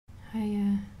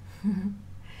Hiya.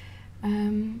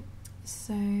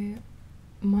 So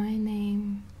my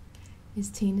name is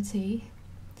Tina T,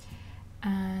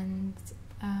 and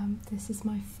this is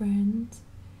my friend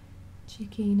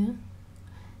Chiquina.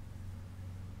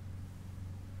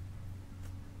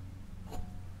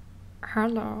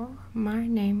 Hello, my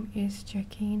name is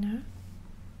Chiquina.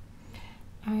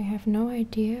 I have no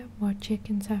idea what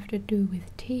chickens have to do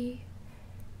with tea,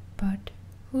 but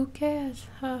who cares?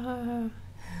 Ha ha ha.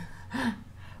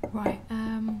 Right,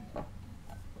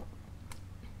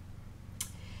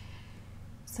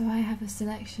 so I have a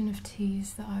selection of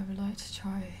teas that I would like to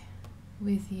try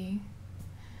with you,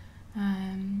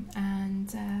 and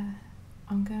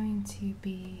I'm going to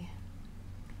be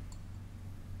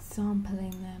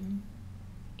sampling them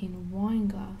in wine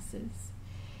glasses,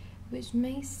 which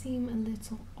may seem a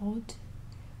little odd,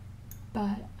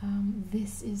 but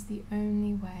this is the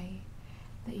only way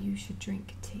that you should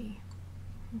drink tea,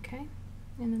 okay?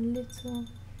 In a little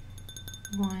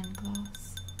wine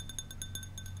glass.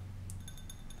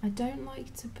 I don't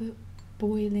like to put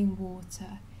boiling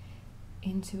water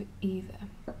into it either.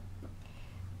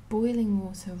 Boiling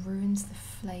water ruins the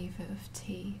flavour of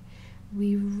tea.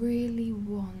 We really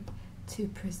want to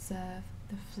preserve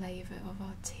the flavour of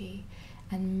our tea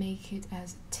and make it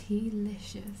as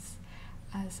tea-licious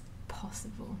as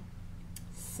possible.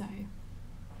 So,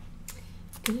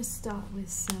 I'm going to start with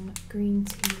some green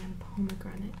tea and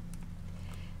pomegranate.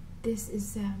 This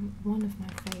is one of my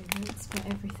favourites, but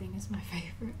everything is my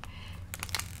favourite.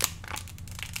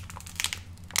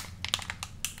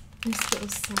 This little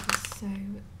set is so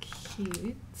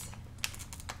cute.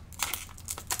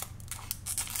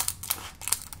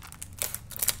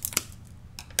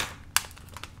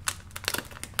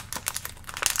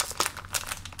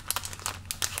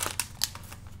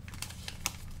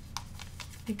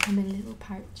 They come in little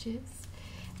pouches,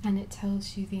 and it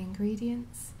tells you the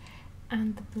ingredients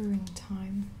and the brewing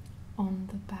time on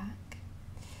the back,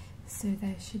 so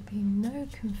there should be no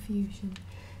confusion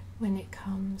when it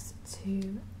comes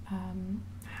to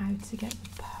how to get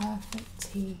the perfect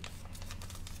tea.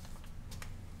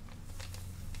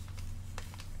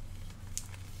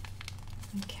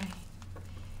 Okay,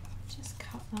 just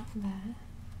cut that there.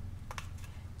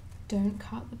 Don't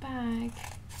cut the bag.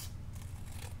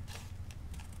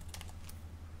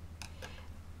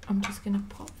 I'm just going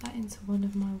to pop that into one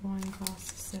of my wine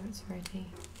glasses so it's ready.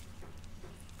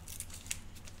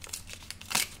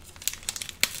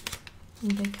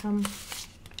 And they come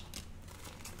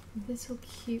with little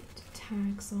cute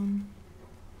tags on.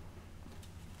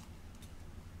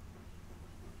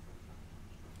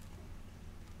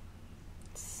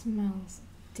 It smells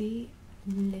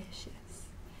delicious.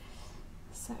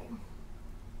 So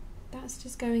that's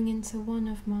just going into one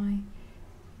of my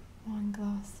wine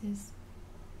glasses.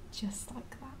 Just like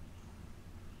that.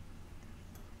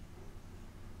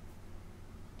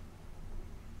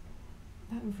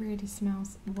 That really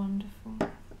smells wonderful.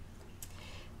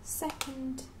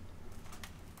 Second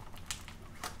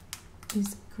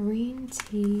is green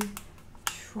tea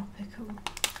tropical.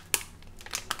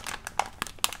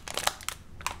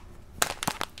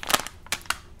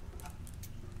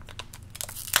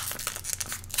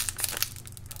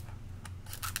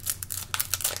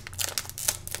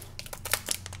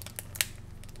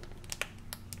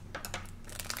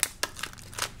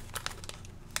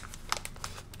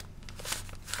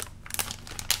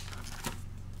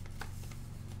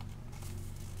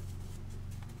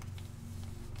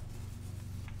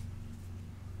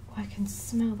 I can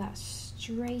smell that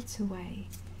straight away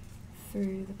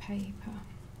through the paper.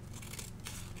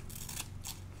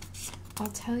 I'll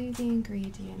tell you the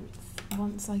ingredients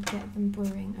once I get them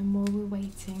brewing and while we're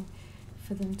waiting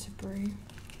for them to brew.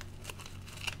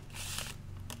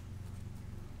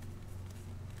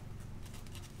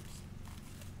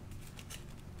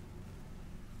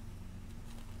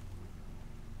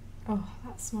 Oh,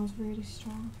 that smells really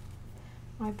strong.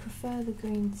 I prefer the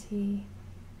green tea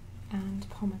and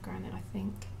pomegranate, I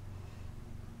think,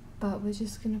 but we're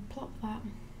just going to plop that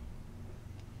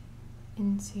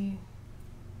into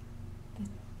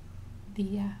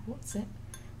the what's it,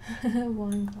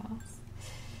 wine glass.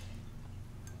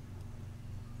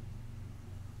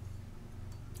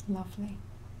 Lovely.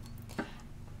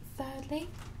 Thirdly,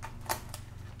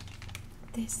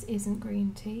 this isn't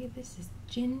green tea, this is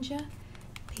ginger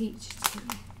peach tea.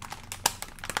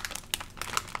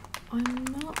 I'm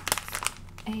not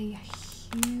a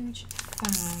huge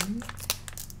fan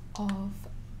of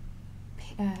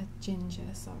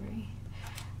ginger, sorry.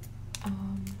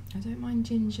 I don't mind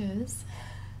gingers,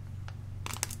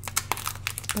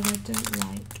 but I don't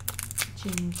like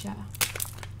ginger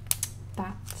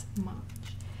that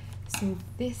much. So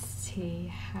this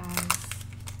tea has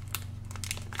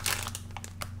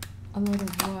a lot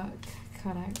of work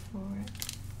cut out for it.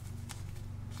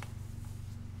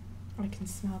 I can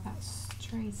smell that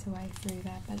straight away through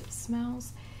there, but it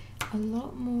smells a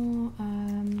lot more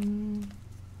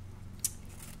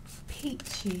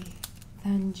peachy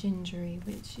than gingery,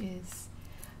 which is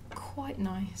quite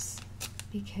nice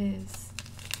because,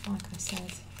 like I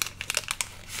said,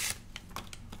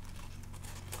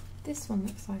 this one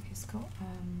looks like it's got,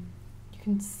 you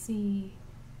can see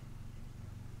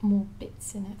more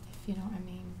bits in it, if you know what I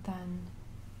mean, than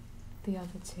the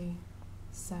other two.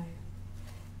 So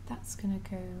that's gonna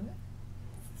go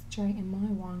straight in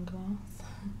my wine glass.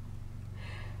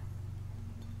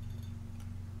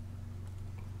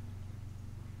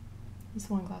 These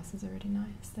wine glasses are really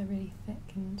nice, they're really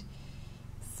thick and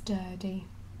sturdy.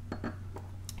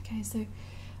 Okay, so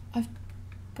I've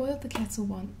boiled the kettle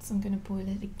once, I'm going to boil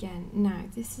it again. Now,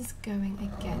 this is going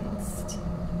against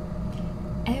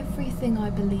everything I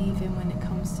believe in when it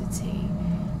comes to tea.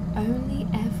 Only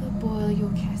ever boil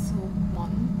your kettle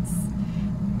once,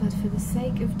 but for the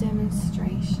sake of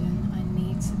demonstration, I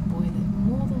need to boil it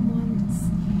more than once,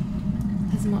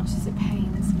 as much as it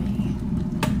pains me.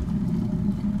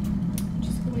 I'm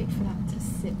just going to wait for that to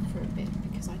sit for a bit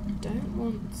because I don't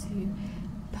want to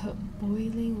put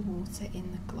boiling water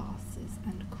in the glasses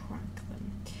and crack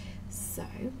them. So,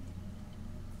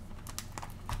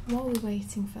 while we're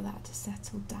waiting for that to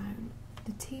settle down,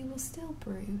 the tea will still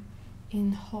brew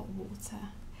in hot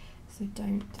water, so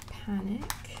don't panic.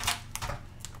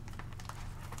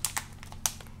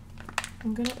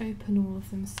 I'm going to open all of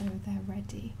them so they're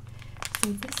ready.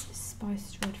 So this is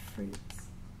spiced red fruits.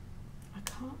 I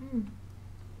can't,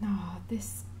 no,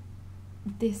 this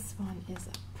one is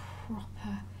a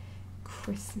proper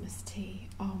Christmas tea.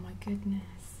 Oh my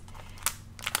goodness.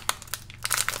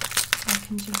 I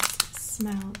can just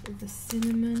smell the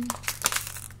cinnamon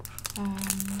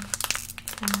and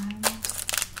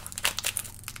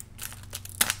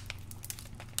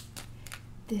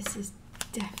this is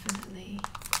definitely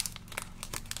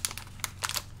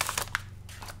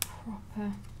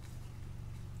proper,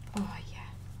 oh yeah,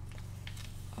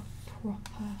 a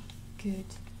proper good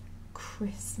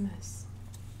Christmas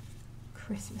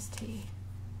tea.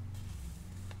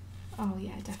 Oh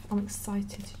yeah, definitely. I'm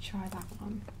excited to try that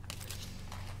one.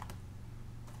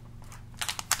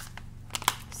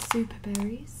 Super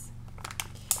berries.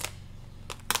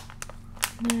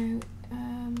 Now,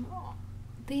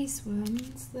 these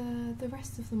ones, the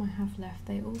rest of them I have left,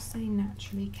 they all say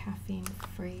naturally caffeine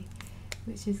free,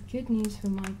 which is good news for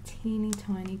my teeny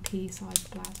tiny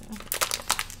pea-sized bladder.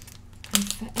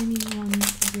 And for anyone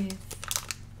with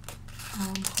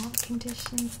heart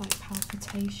conditions like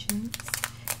palpitations,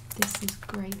 this is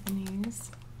great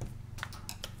news.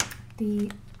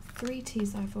 The 3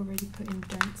 teas I've already put in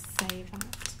don't say that,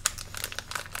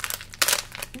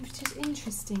 which is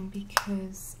interesting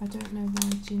because I don't know why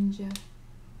ginger.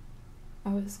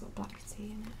 Oh, it's got black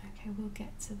tea in it. Okay, we'll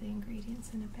get to the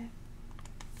ingredients in a bit.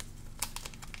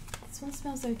 This one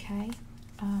smells okay,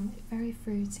 very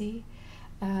fruity,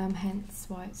 hence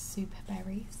why it's super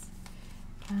berries,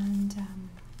 and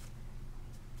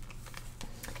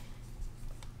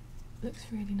looks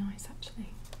really nice actually.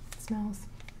 It smells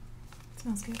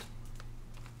good.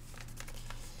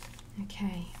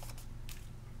 Okay,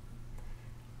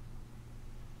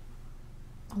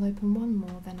 I'll open one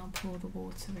more, then I'll pour the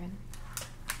water in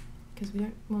because we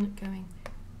don't want it going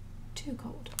too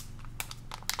cold.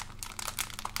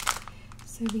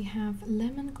 So we have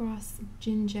lemongrass,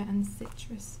 ginger and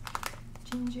citrus.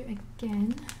 Ginger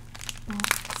again, but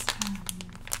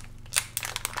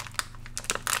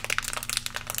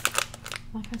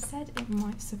like I said, it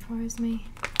might surprise me.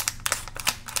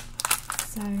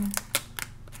 So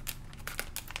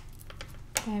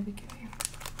there we go.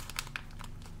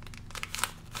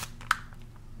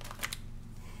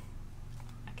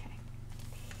 Okay.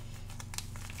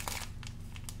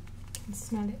 You can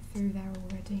smell it through there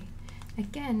already.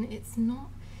 Again, it's not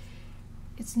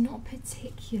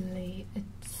particularly a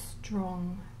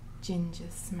strong ginger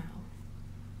smell.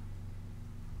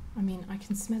 I mean, I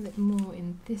can smell it more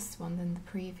in this one than the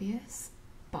previous,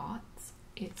 but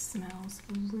it smells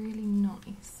really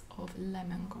nice of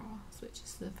lemongrass, which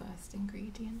is the first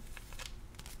ingredient.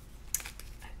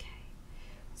 Okay,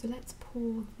 so let's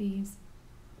pour these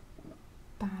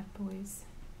bad boys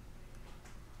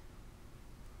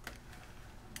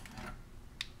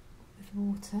with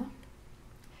water.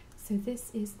 So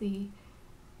this is the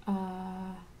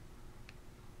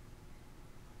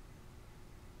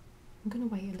I'm going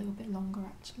to wait a little bit longer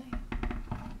actually.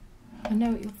 I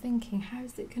know what you're thinking, how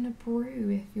is it going to brew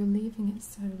if you're leaving it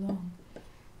so long?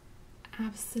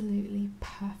 Absolutely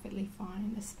perfectly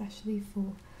fine, especially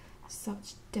for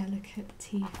such delicate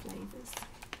tea flavours.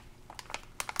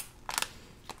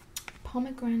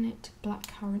 Pomegranate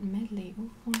blackcurrant medley. Oh,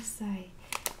 I want to say,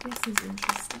 this is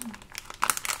interesting.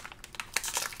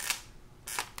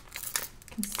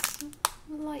 You can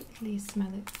slightly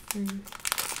smell it through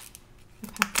the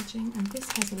packaging, and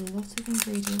this has a lot of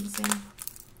ingredients in.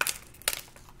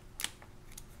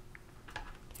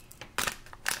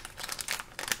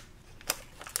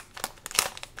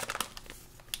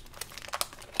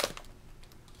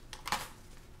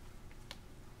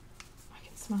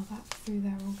 Smell that through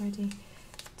there already.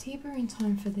 Tea brewing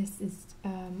time for this is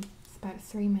about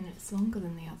 3 minutes longer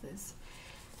than the others,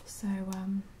 so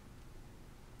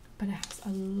but it has a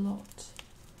lot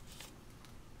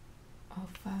of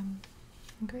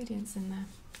ingredients in there,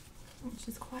 which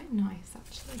is quite nice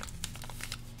actually.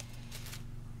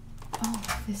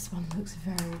 Oh, this one looks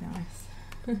very nice.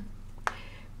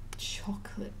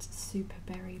 Chocolate super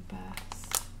berry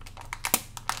burst.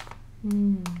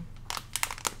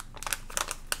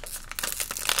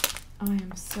 I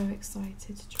am so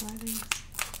excited to try these.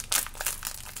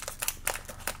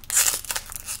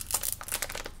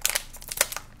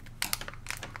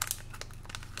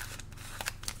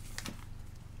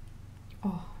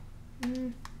 Oh,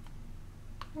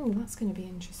 oh, that's going to be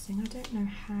interesting. I don't know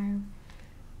how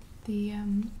the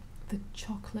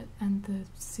chocolate and the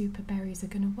super berries are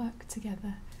going to work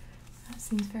together. That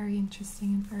seems very interesting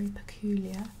and very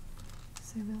peculiar.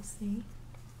 So we'll see.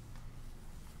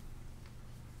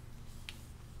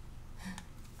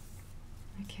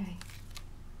 Okay.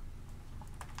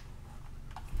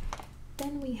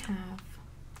 Then we have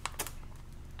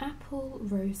apple,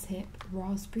 rosehip,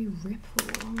 raspberry ripple.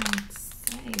 I would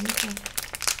say these are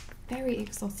very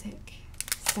exotic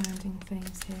sounding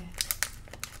things here.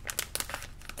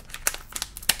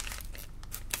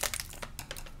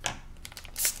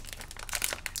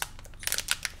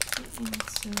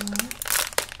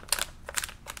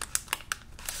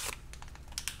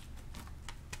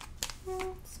 Well,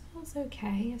 it smells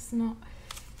okay. It's not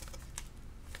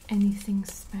anything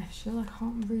special. I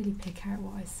can't really pick out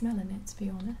what I smell in it, to be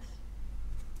honest.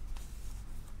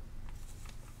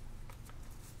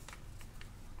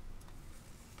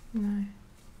 No,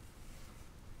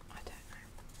 I don't know.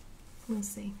 We'll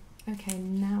see. Okay,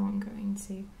 now I'm going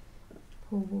to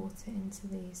pour water into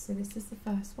these. So this is the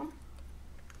first one.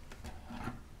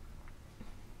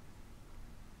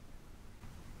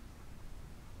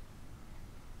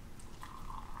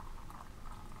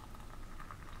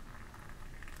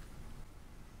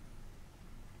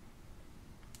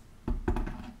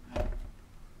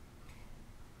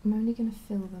 I'm only going to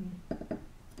fill them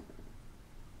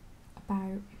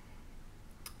about,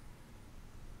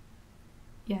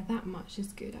 yeah, that much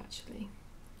is good actually.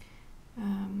 I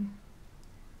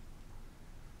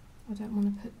don't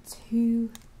want to put too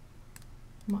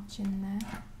much in there.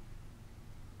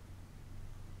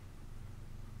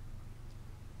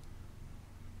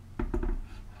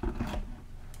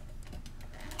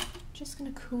 Just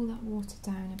going to cool that water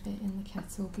down a bit in the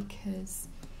kettle because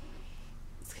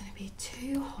it's going to be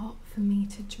too hot for me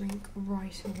to drink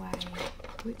right away,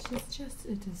 which is just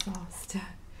a disaster.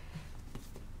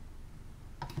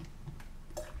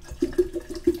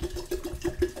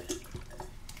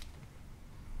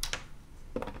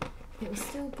 It will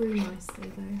still brew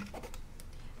nicely though,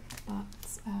 but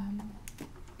it's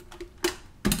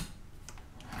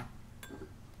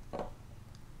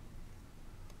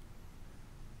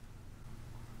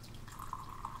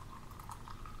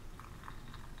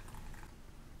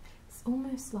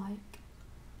almost like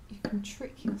you can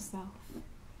trick yourself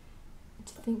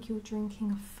to think you're drinking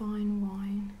a fine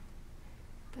wine,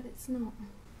 but it's not.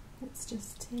 It's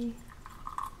just tea.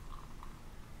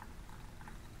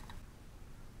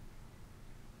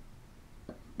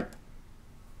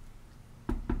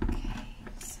 Okay,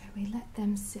 so we let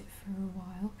them sit for a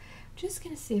while. I'm just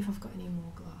going to see if I've got any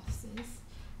more glasses.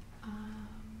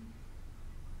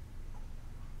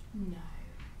 No.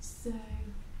 So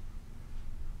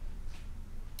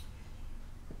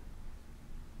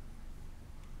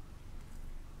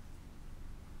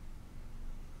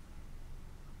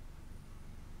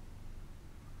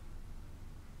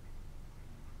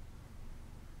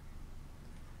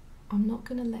I'm not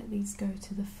going to let these go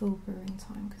to the full brewing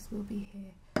time because we'll be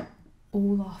here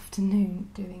all afternoon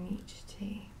doing each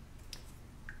tea.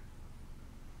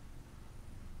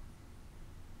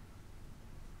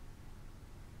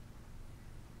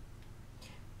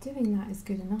 Doing that is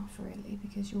good enough really,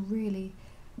 because you're really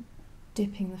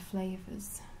dipping the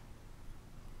flavours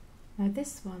Now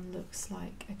this one looks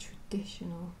like a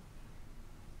traditional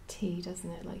tea,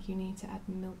 doesn't it? Like you need to add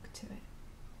milk to it.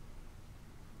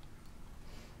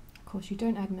 Of course you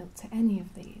don't add milk to any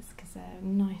of these because they're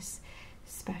nice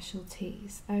special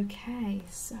teas. Okay,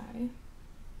 so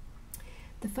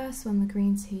the first one, the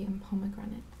green tea and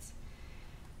pomegranate,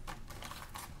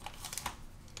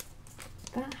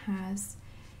 that has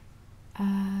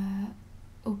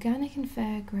organic and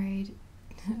fair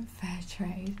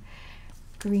trade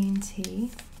green tea,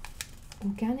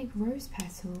 organic rose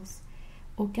petals,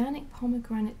 organic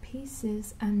pomegranate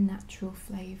pieces and natural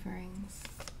flavourings.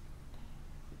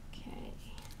 Okay.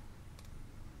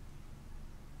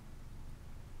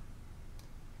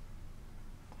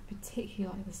 I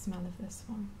particularly like the smell of this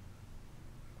one.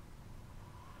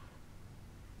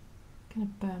 I'm going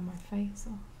to burn my face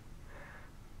off.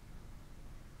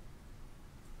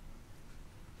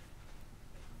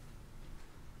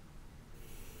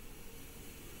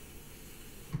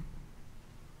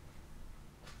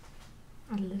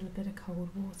 Add a little bit of cold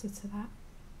water to that.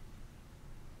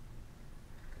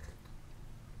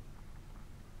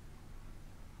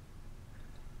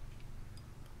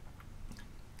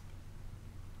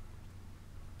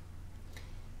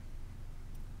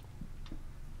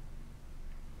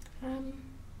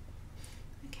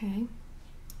 Okay.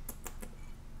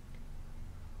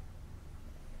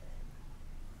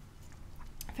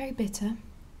 Very bitter,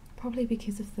 probably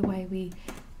because of the way we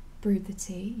brewed the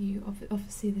tea. You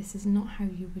obviously this is not how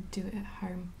you would do it at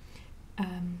home.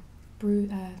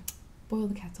 Boil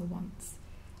the kettle once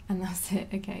and that's it.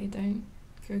 Okay, don't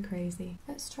go crazy.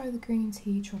 Let's try the green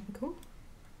tea tropical.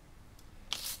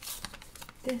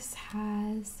 This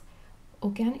has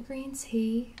organic green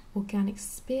tea, organic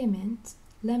spearmint,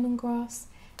 lemongrass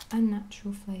and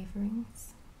natural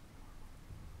flavourings.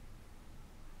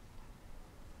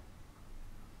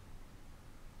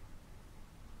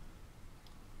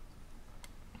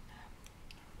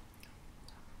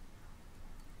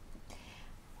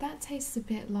 That tastes a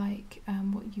bit like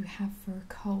what you have for a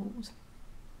cold.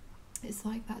 It's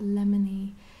like that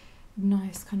lemony,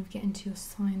 nice kind of get into your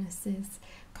sinuses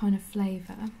kind of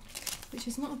flavour, which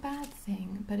is not a bad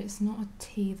thing, but it's not a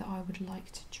tea that I would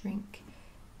like to drink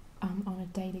on a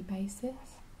daily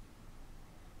basis.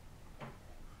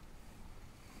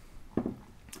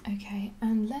 Okay,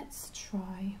 and let's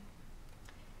try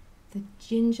the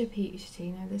ginger peach tea.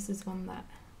 Now this is one that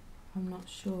I'm not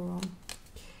sure on.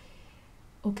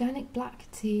 Organic black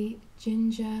tea,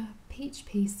 ginger, peach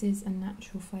pieces and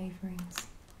natural flavourings.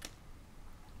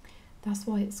 That's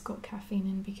why it's got caffeine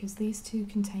in, because these two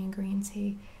contain green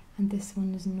tea and this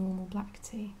one is normal black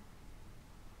tea.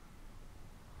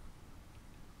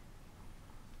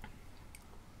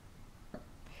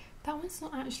 That one's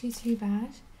not actually too bad.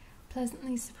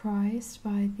 Pleasantly surprised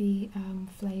by the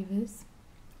flavours.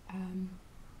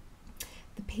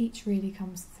 The peach really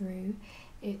comes through.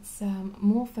 It's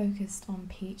more focused on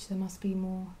peach. There must be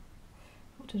more.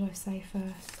 What did I say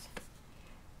first?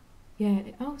 Yeah,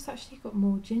 it's actually got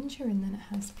more ginger in than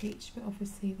it has peach, but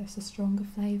obviously there's a stronger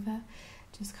flavour.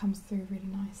 Just comes through really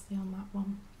nicely on that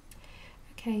one.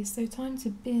 Okay, so time to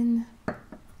bin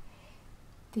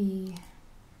the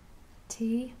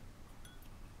tea.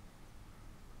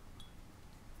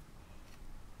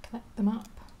 Collect them up.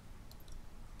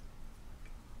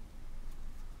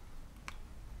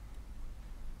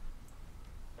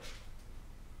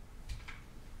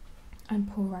 And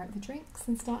pour out the drinks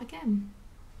and start again.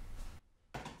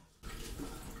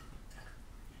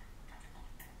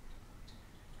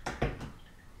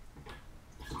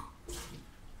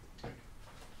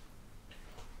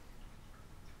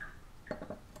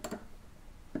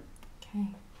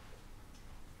 Okay.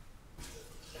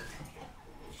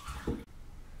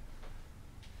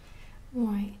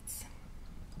 Right.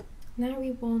 Now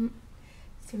we want,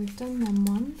 so we've done them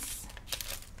once.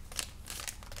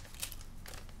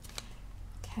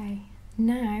 Okay,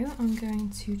 now I'm going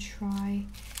to try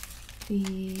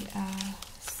the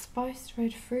spiced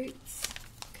red fruits,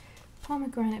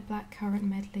 pomegranate blackcurrant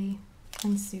medley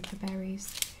and super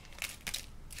berries.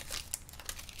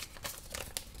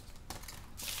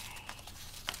 Okay.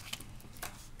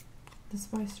 The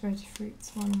spiced red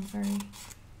fruits one I'm very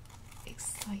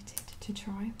excited to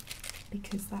try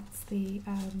because that's the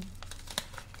one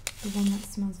that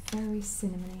smells very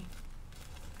cinnamony.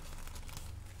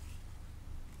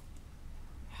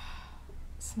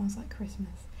 Smells like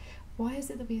Christmas. Why is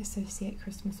it that we associate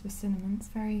Christmas with cinnamon? It's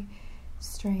very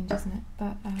strange, isn't it?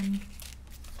 But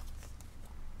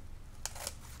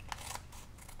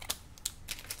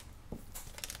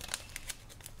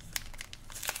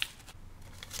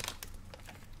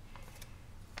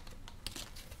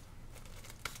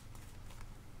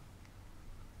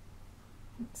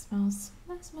smells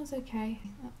okay.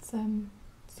 That's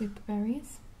super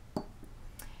berries.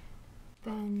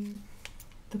 Then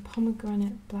the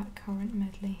pomegranate blackcurrant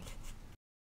medley.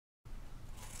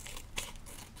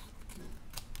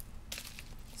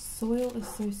 Soil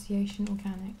Association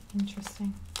Organic.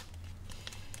 Interesting.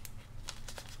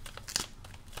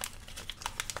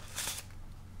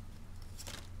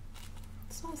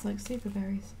 It smells like super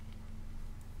berries.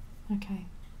 Okay.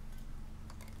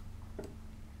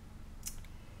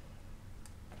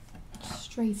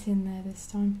 Straight in there this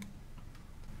time.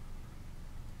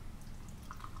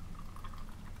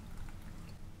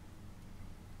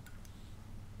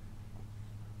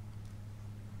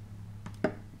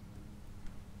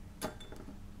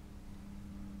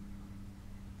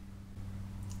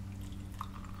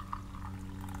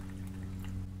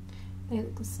 They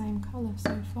look the same colour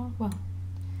so far. Well,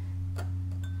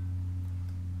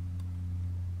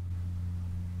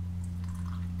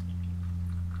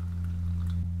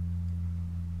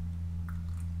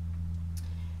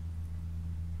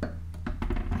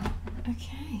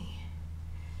 okay,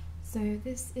 so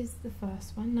this is the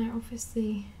first one. Now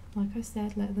obviously, like I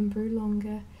said, let them brew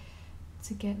longer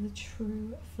to get the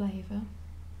true flavour.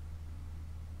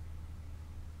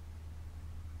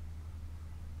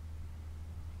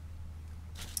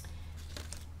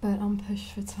 But I'm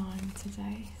pushed for time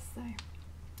today, so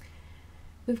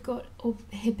we've got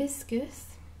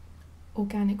hibiscus,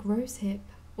 organic rosehip,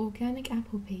 organic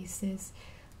apple pieces,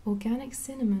 organic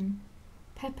cinnamon,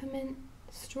 peppermint,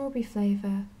 strawberry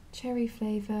flavour, cherry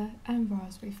flavour and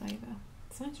raspberry flavour.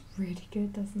 Sounds really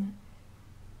good, doesn't it?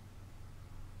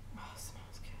 Oh,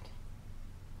 smells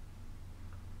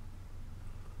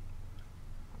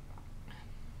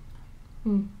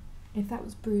good. If that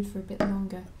was brewed for a bit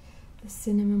longer, the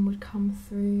cinnamon would come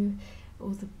through, all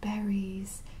the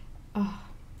berries.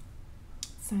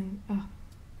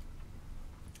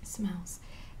 Smells,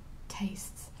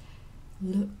 tastes,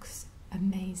 looks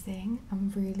amazing.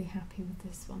 I'm really happy with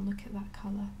this one. Look at that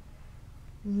colour.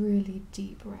 Really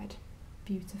deep red.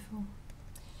 Beautiful.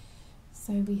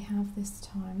 So we have this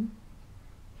time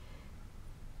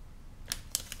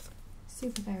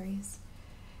super berries,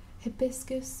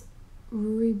 hibiscus,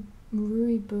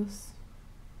 rooibos,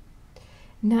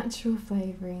 natural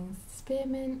flavourings,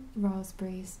 spearmint,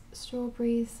 raspberries,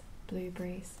 strawberries,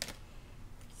 blueberries.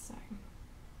 So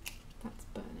that's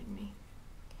burning me.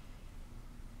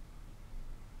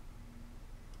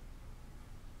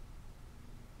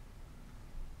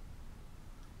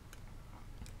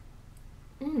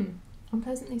 I'm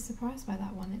pleasantly surprised by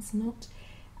that one. It's not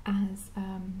as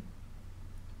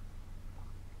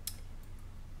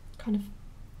kind of,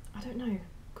 I don't know,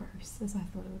 gross as I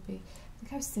thought it would be.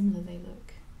 Look how similar they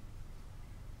look.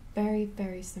 Very,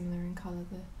 very similar in colour,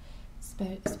 the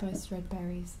spiced red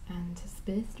berries and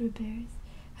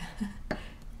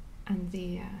and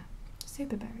the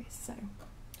super berries. So,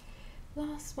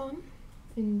 last one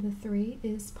in the three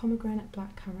is pomegranate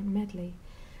blackcurrant medley,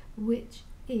 which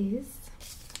is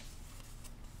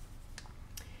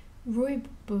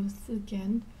rooibos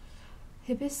again,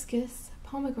 hibiscus,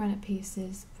 pomegranate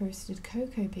pieces, roasted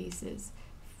cocoa pieces,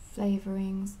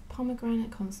 flavourings,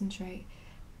 pomegranate concentrate,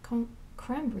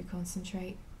 cranberry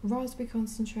concentrate, raspberry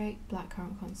concentrate,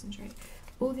 blackcurrant concentrate.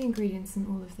 All the ingredients in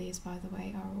all of these, by the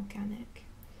way, are organic,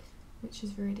 which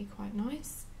is really quite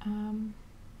nice.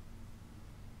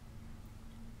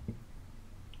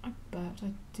 I burped,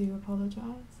 I do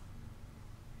apologise.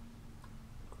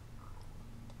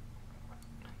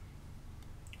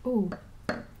 Oh,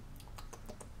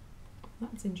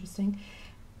 that's interesting.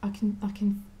 I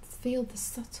can feel the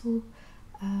subtle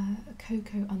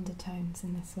cocoa undertones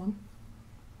in this one.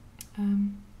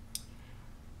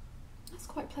 That's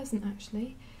quite pleasant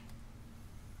actually.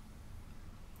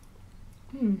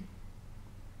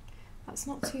 That's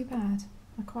not too bad.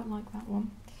 I quite like that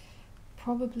one.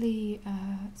 Probably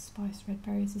spiced red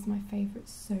berries is my favourite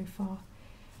so far,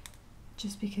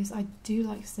 just because I do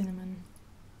like cinnamon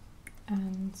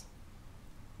and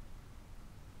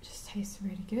it just tastes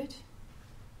really good.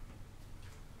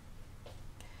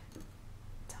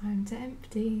 Time to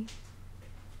empty.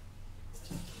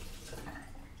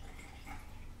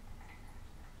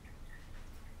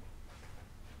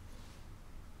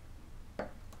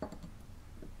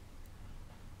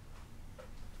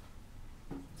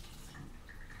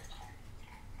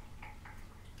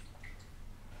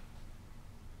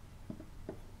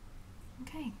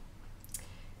 Okay,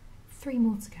 3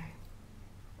 more to go.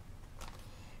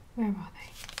 Where are they?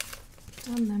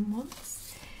 Done them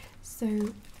once.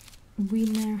 So we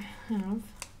now have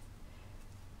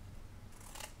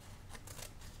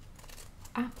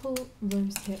apple,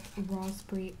 rosehip,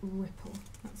 raspberry, ripple.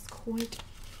 That's quite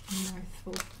a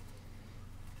mouthful.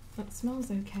 That smells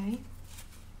okay.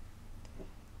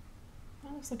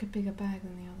 That looks like a bigger bag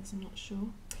than the others, I'm not sure.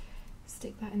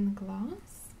 Stick that in the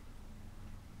glass.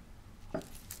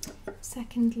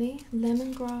 Secondly,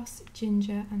 lemongrass,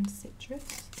 ginger and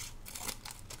citrus.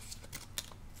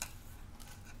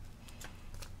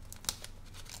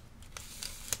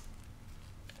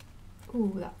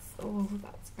 Oh,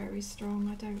 that's very strong.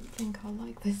 I don't think I'll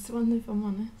like this one, if I'm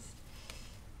honest.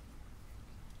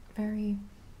 Very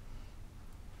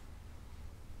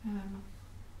I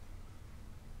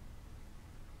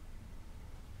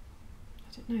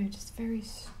don't know, just very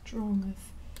strong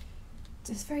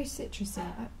just very citrusy.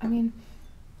 I mean,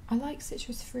 I like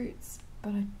citrus fruits,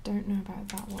 but I don't know about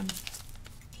that one.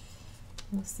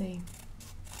 We'll see.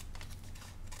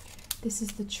 This is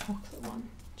the chocolate one,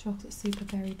 chocolate super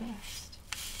berry burst.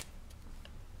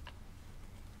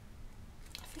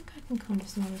 I think I can kind of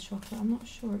smell the chocolate. I'm not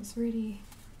sure. It's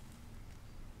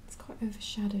quite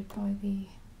overshadowed by the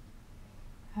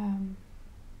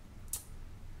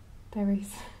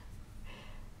berries.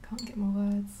 Can't get my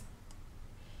words.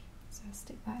 So I'll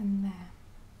stick that in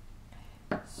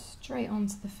there. Straight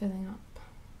onto the filling up.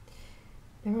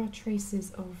 There are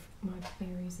traces of my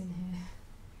berries in here.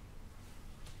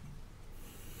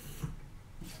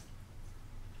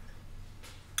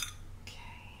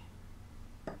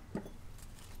 Okay.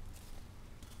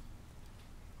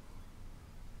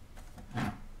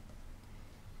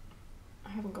 I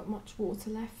haven't got much water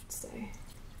left, so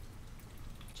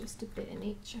just a bit in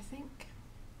each, I think.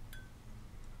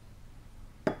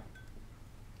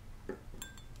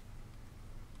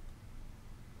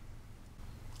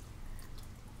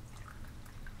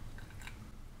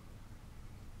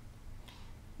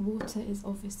 Water is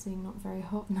obviously not very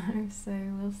hot now, so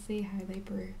we'll see how they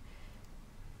brew.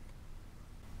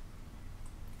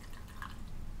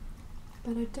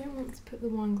 But I don't want to put the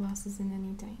wine glasses in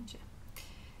any danger.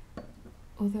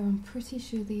 Although I'm pretty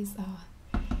sure these are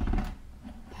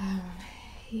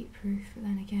heat-proof, but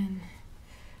then again,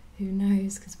 who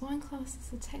knows, because wine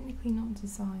glasses are technically not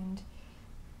designed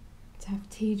to have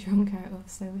tea drunk out of,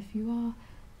 so if you are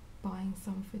buying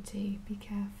some for tea, be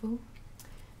careful.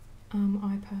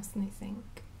 I personally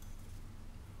think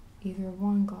either a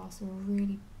wine glass or a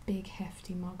really big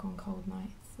hefty mug on cold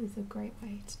nights is a great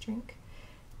way to drink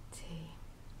tea.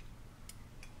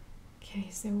 Okay,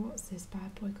 so what's this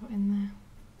bad boy got in there?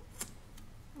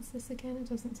 What's this again? It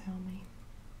doesn't tell me.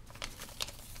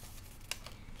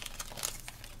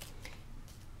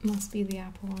 Must be the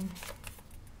apple one.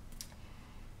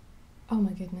 Oh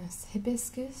my goodness.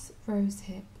 Hibiscus,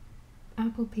 rosehip,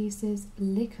 apple pieces,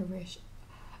 licorice.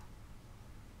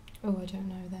 Oh, I don't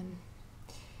know then.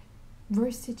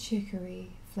 Roasted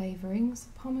chicory flavourings,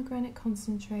 pomegranate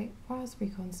concentrate, raspberry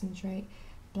concentrate,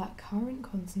 blackcurrant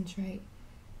concentrate.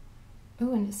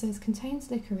 Oh, and it says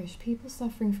contains licorice. People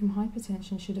suffering from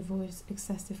hypertension should avoid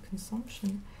excessive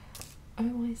consumption.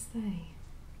 Oh, I say.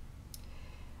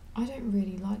 I don't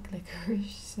really like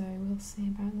licorice, so we'll see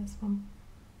about this one.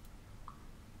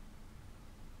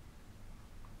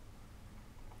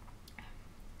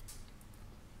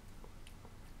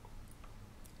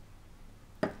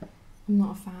 I'm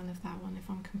not a fan of that one, if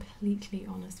I'm completely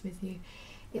honest with you.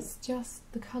 It's just,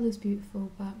 the colour's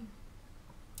beautiful, but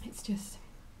it's just,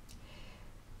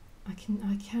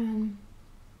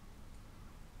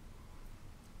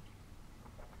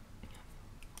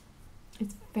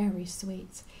 it's very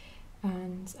sweet,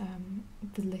 and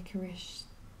the licorice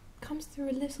comes through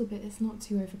a little bit. It's not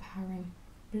too overpowering,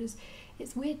 but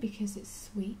it's weird because it's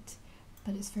sweet,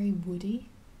 but it's very woody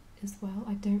as well.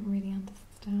 I don't really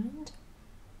understand.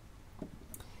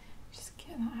 Just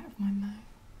get that out of my mouth.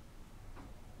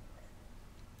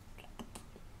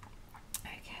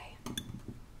 Okay.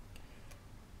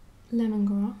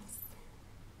 Lemongrass,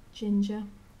 ginger,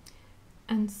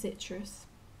 and citrus.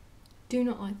 Do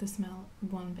not like the smell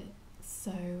one bit,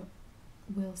 so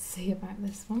we'll see about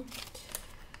this one.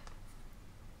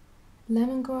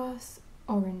 Lemongrass,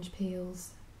 orange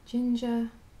peels,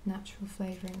 ginger, natural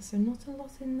flavouring, so not a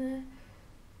lot in there.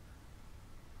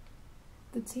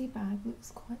 The tea bag looks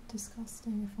quite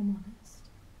disgusting, if I'm honest.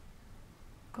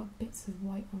 Got bits of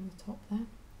white on the top there.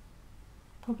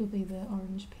 Probably the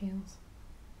orange peels.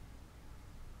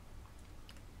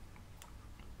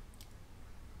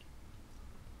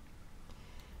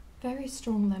 Very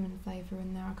strong lemon flavour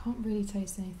in there. I can't really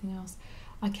taste anything else.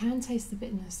 I can taste the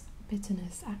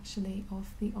bitterness actually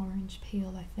of the orange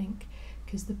peel, I think,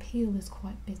 because the peel is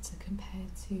quite bitter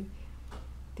compared to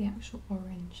the actual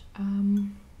orange.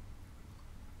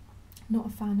 Not a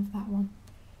fan of that one.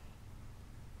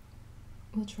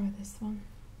 We'll try this one.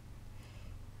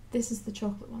 This is the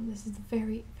chocolate one. This is the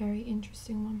very, very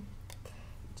interesting one.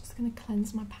 Just going to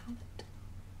cleanse my palate.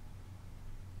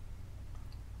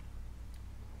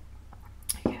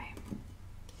 Okay.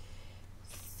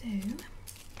 So, it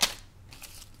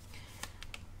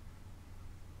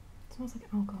smells like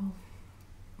alcohol.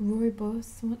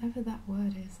 Rooibos, whatever that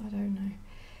word is, I don't know.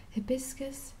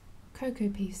 Hibiscus, cocoa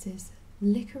pieces,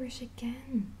 licorice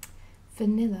again,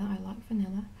 vanilla, I like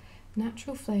vanilla,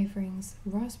 natural flavourings,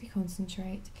 raspberry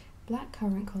concentrate,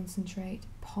 blackcurrant concentrate,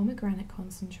 pomegranate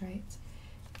concentrate.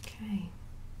 Okay.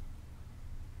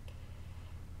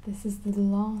 This is the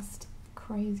last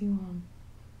crazy one.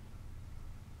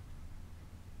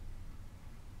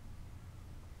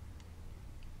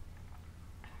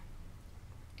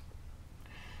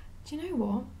 Do you know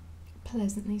what?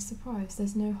 Pleasantly surprised.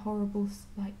 There's no horrible,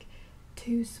 like,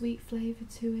 too sweet flavour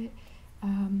to it.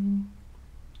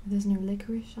 There's no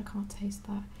licorice, I can't taste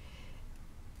that.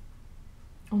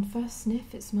 On first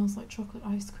sniff, it smells like chocolate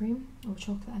ice cream, or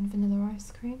chocolate and vanilla ice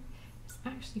cream. It's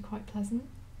actually quite pleasant.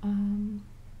 I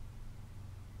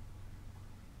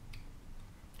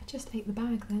just ate the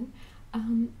bag then.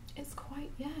 It's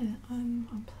quite, yeah,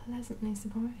 I'm pleasantly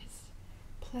surprised.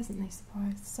 Pleasantly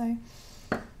surprised. So,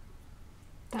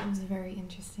 that was a very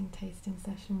interesting tasting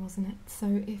session, wasn't it?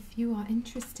 So if you are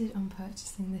interested in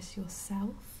purchasing this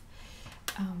yourself,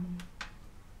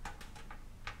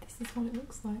 this is what it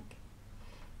looks like.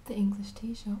 The English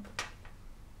tea shop.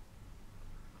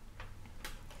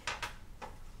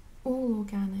 All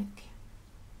organic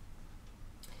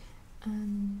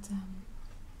and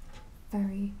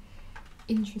very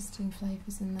interesting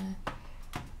flavours in there.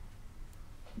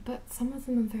 But some of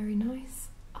them are very nice,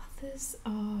 others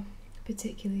are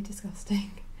particularly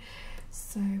disgusting.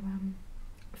 So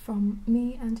from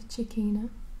me and Chiquina,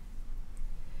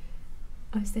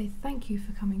 I say thank you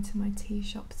for coming to my tea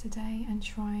shop today and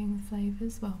trying the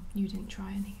flavours. Well, you didn't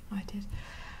try any, I did.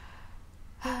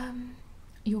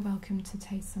 You're welcome to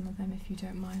taste some of them if you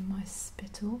don't mind my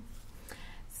spittle.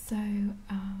 So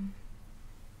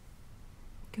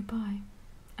goodbye,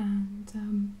 and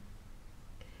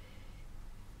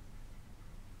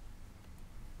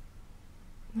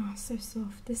oh, so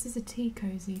soft. This is a tea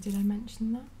cosy, did I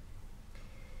mention that?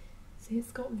 See,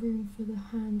 it's got room for the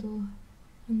handle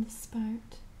and the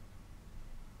spout.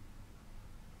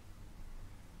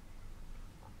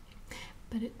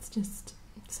 But it's just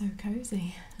so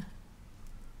cosy.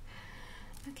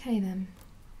 Okay then.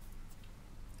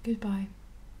 Goodbye.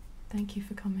 Thank you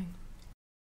for coming.